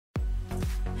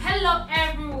Hello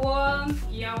everyone,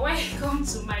 you're welcome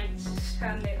to my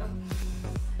channel.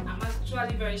 I'm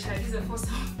actually very shy. This is the first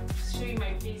time I'm showing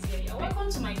my face here. You're welcome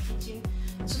to my kitchen.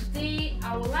 Today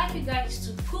I would like you guys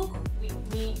to cook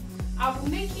with me. I'll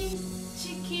be making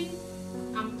chicken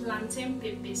and plantain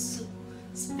pepper soup,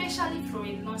 especially for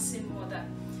a nursing mother.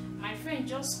 My friend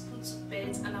just put to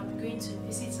bed and I'll be going to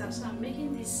visit her, so I'm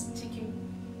making this chicken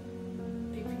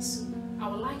pepper soup. I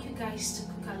would like you guys to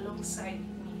cook alongside me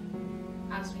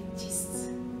as we gist.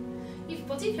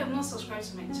 But if you have not subscribed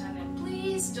to my channel,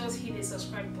 please just hit the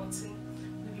subscribe button.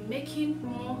 We'll be making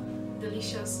more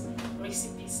delicious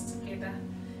recipes together.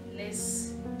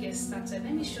 Let's get started.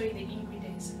 Let me show you the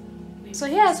ingredients. So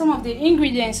here are some of the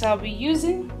ingredients I'll be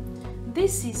using.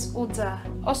 This is Uziza,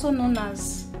 also known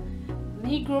as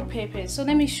negro pepper. So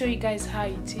let me show you guys how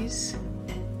it is.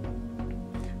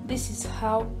 This is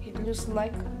how it looks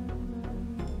like.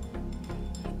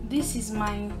 This is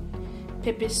my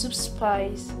pepper soup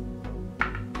spice.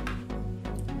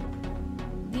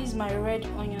 This is my red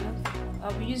onion.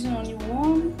 I'll be using only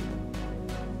one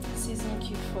seasoning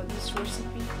cube for this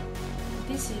recipe.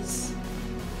 This is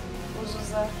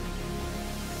Uziza.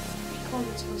 We call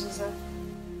it Uziza.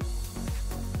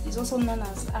 It's also known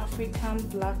as African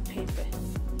black pepper.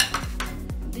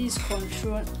 This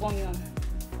control onion.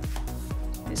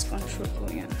 This control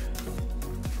onion.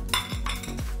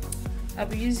 I'll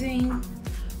be using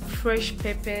fresh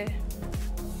pepper.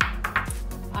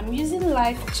 I'm using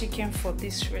live chicken for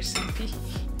this recipe.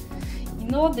 You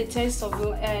know, the taste of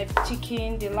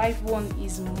chicken, the live one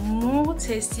is more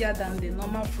tastier than the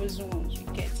normal frozen ones you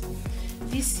get.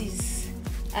 This is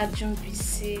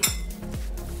Ajumbaise.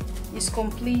 It's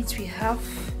complete. We have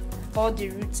all the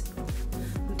roots,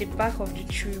 the back of the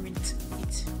tree with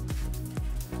it.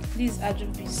 This is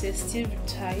Ajumbaise, still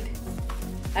retied.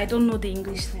 I don't know the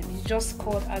English name. It's just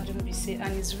called Ajumbaise,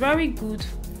 and it's very good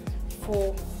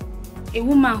for a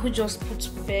woman who just put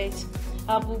to bed.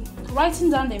 I'll be writing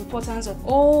down the importance of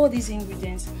all these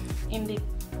ingredients in the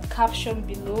caption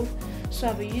below. So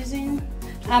I'll be using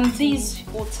these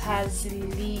uterus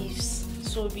leaves.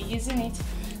 So we'll be using it.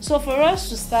 So for us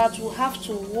to start, we'll have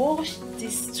to wash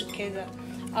this together.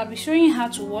 I'll be showing you how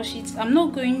to wash it. I'm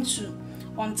not going to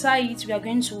untie it. We are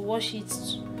going to wash it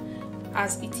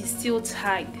as it is still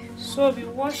tied. So I'll be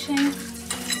washing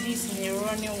this in a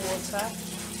running water.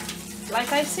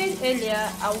 Like I said earlier,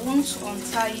 I won't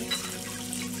untie it.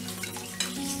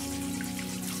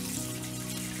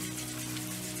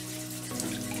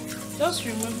 Just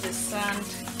remove the sand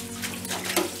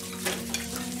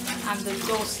and the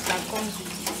dust that comes with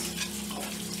it.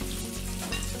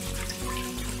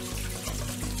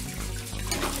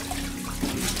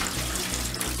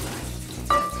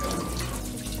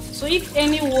 So if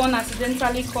anyone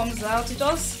accidentally comes out,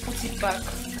 just put it back.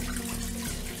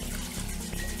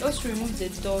 Just remove the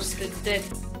dust, the dirt.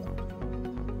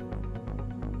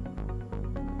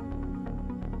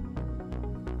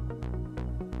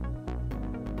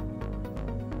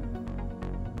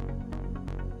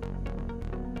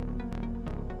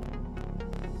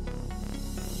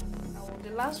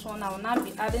 The last one, I will now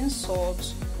be adding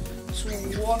salt to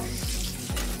wash,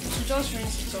 to just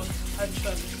rinse it off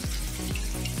actually.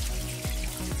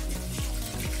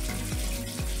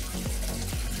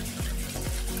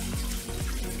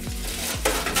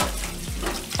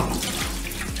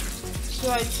 So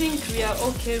I think we are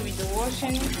okay with the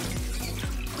washing.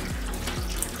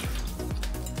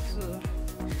 So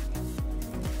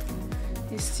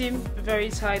it's still very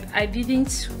tight. I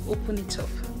didn't open it up.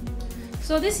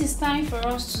 So this is time for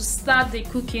us to start the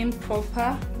cooking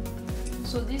proper.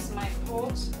 So this is my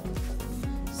pot.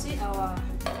 See our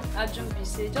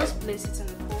Ajumbaise. Just place it in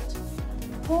the pot.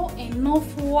 Pour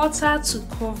enough water to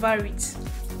cover it.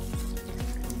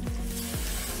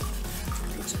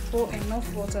 Pour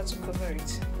enough water to cover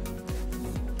it.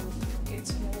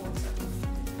 Get more water.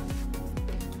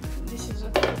 This is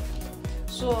okay.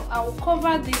 So I will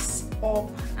cover this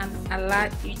up and allow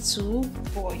it to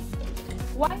boil.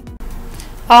 Why?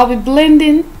 I'll be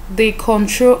blending the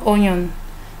control onion,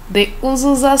 the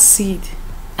Uziza seed,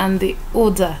 and the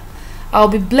Uda. I'll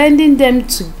be blending them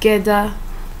together,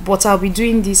 but I'll be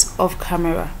doing this off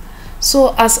camera.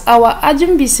 So as our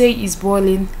Ajumbaise is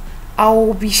boiling, I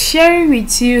will be sharing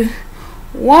with you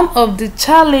one of the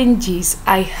challenges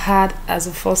I had as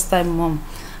a first-time mom,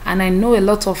 and I know a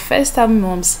lot of first-time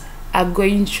moms are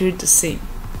going through the same.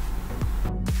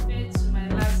 To my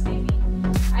last baby,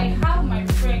 I have my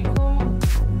friend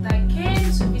that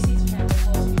came to visit me at the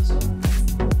hospital.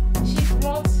 She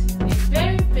brought a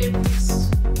very pepper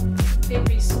soup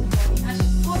for me, and she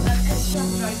brought an extra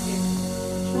dry pepper.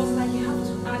 She was like, you have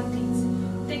to add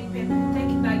it. Take pepper,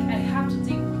 take it, like I have to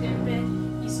take them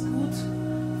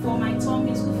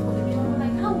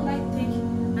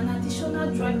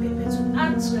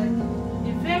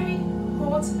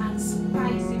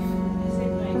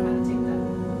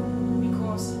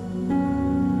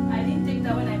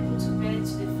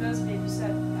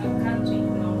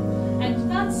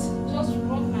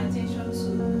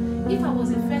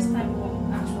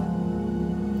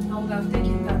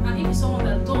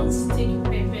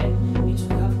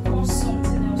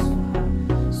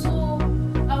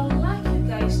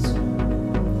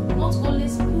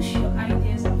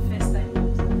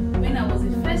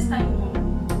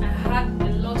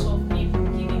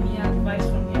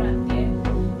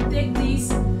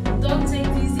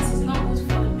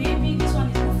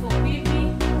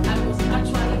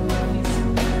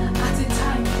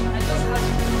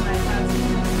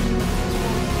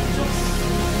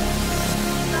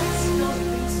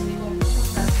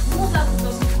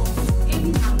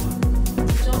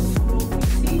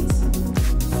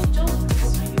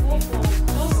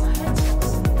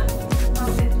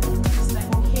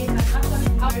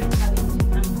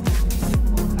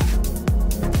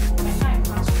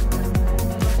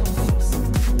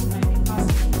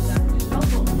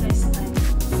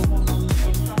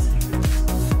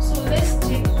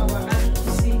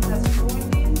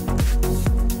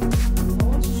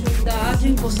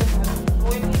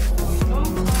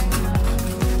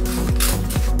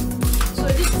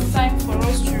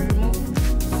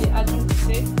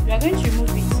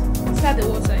thicker the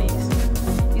water is,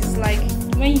 it's like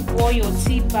when you pour your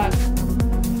tea bag.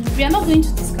 We are not going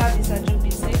to discard this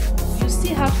Ajumbaise. You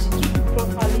still have to keep it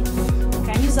properly. You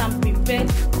can use and prepare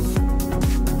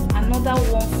another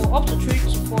one for up to 3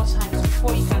 to 4 times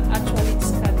before you can actually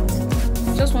discard it.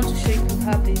 I just want to show you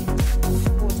how the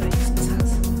water is. It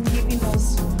has given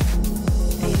us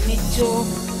the major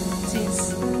things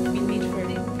we need for it.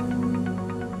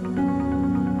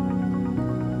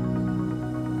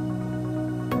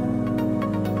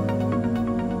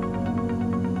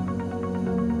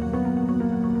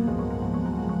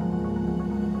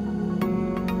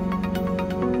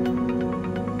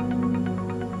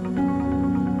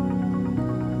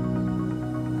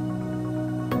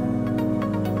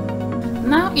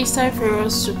 Now it's time for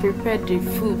us to prepare the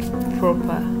food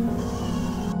proper.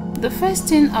 The first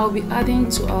thing I'll be adding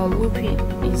to our looping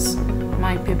is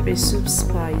my pepper soup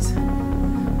spice,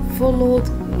 followed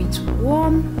with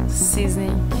 1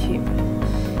 seasoning cube.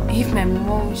 If my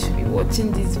mom should be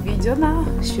watching this video now,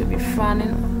 she'll be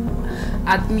frowning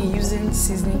at me using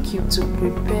seasoning cube to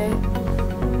prepare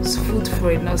food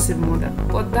for a nursing mother,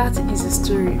 but that is a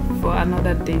story for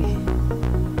another day.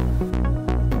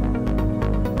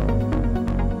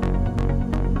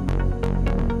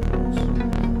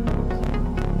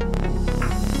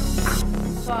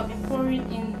 I'll be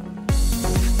pouring in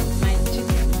my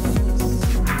chicken.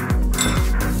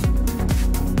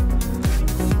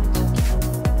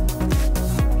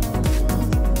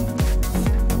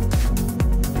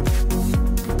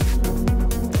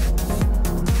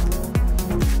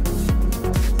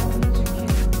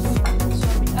 So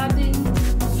I'll be adding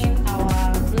in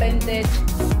our blended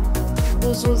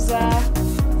Uziza,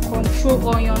 control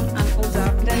onion and other.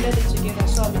 Blended it together.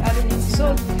 So I'll be adding it.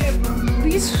 So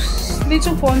this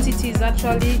little quantity is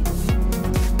actually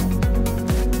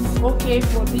okay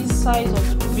for this size of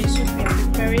the pepper soup we are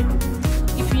preparing.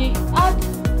 If you add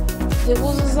the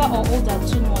Uziza or other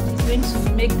too much, it's going to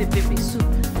make the pepper soup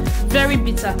very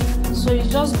bitter. So it's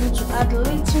just good to add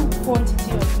little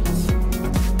quantity of it.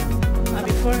 I'll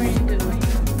be pouring in the onion.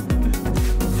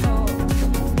 Oh,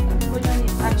 onion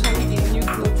is actually a new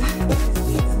good.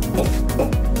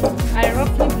 I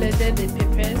roughly blended the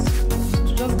peppers to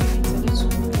just give it a little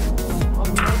of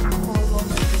red color.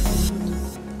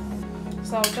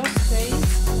 So I'll just say it.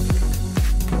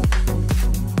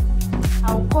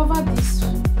 I'll cover this.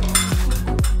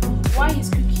 While it's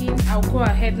cooking, I'll go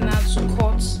ahead now to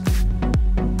cut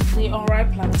the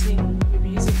unripe plantain we'll be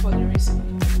using for the recipe.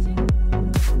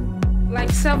 Like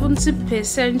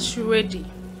 70% ready.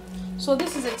 So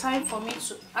this is the time for me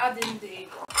to add in the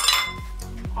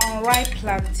unripe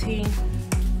plantain.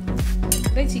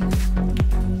 Let it go.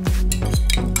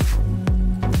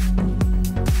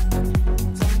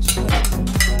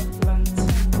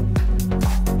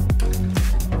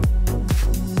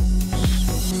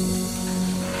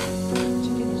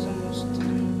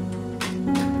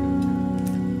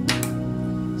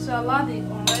 So allow the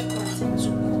unripe plantain to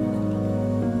cook.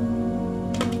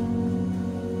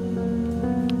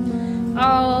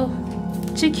 Our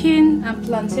chicken and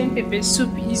plantain pepper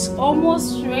soup is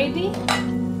almost ready.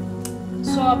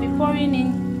 So I'll be pouring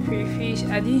in crayfish.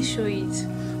 I didn't show it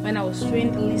when I was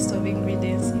showing the list of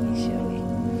ingredients initially,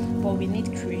 but we need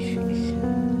crayfish.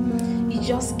 It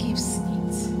just gives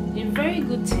it a very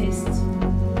good taste.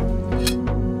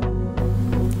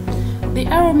 The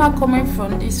aroma coming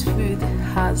from this food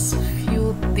has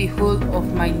filled the whole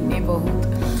of my neighborhood.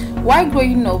 While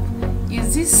growing up,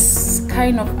 is this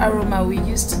kind of aroma we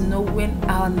used to know when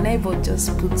our neighbor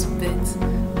just put to bed.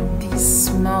 This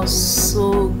smells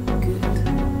so good.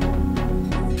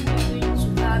 I'm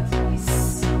going to add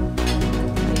this.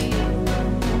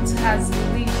 It has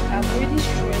reached, I've already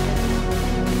shredded.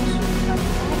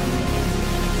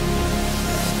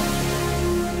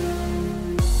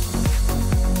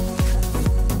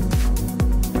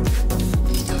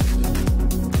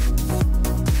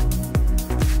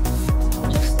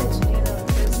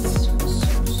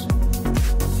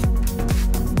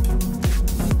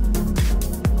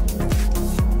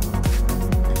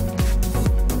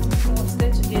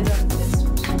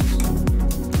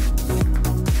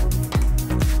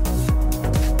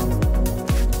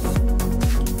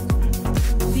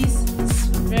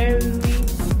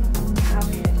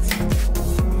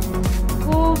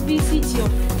 Visit your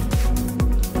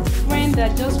friend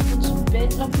that just put to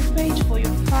bed or prepare it for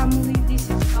your family. This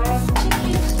is our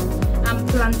chicken and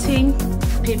plantain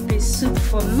pepper soup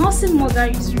for nursing mother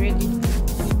is ready.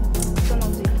 Turn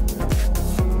on the heat now.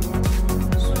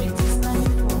 So it is time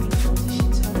for me to dish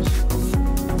it out.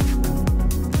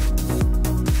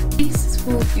 This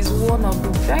food is one of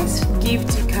the best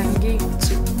gifts you can give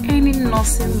to any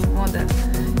nursing mother.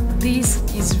 this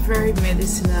is very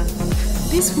medicinal.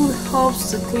 This food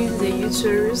helps to clean the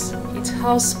uterus, it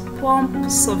helps pump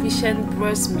sufficient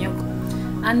breast milk,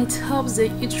 and it helps the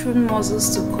uterine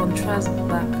muscles to contract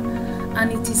back,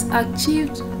 and it is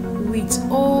achieved with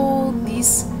all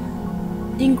these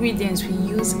ingredients we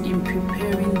use in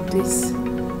preparing this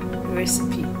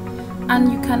recipe.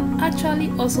 And you can actually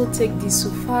also take this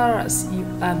so far as you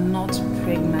are not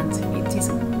pregnant. It is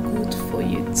good for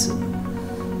you too.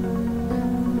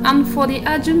 And for the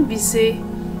Ajumbaise,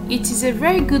 it is a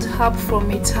very good herb from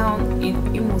a town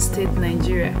in Imo State,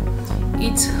 Nigeria.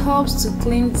 It helps to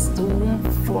cleanse the womb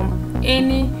from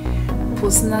any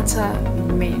postnatal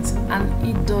remains, and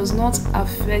it does not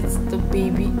affect the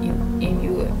baby in any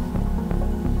way.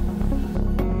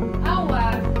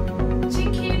 Our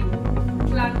chicken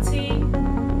plantain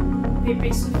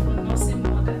pepper soup for nursing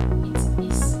mother,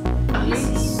 it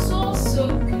is so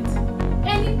good.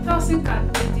 Any person can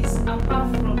eat this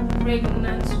apart from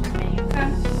pregnant women. You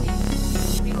can't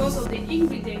eat it because of the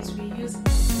ingredients we use.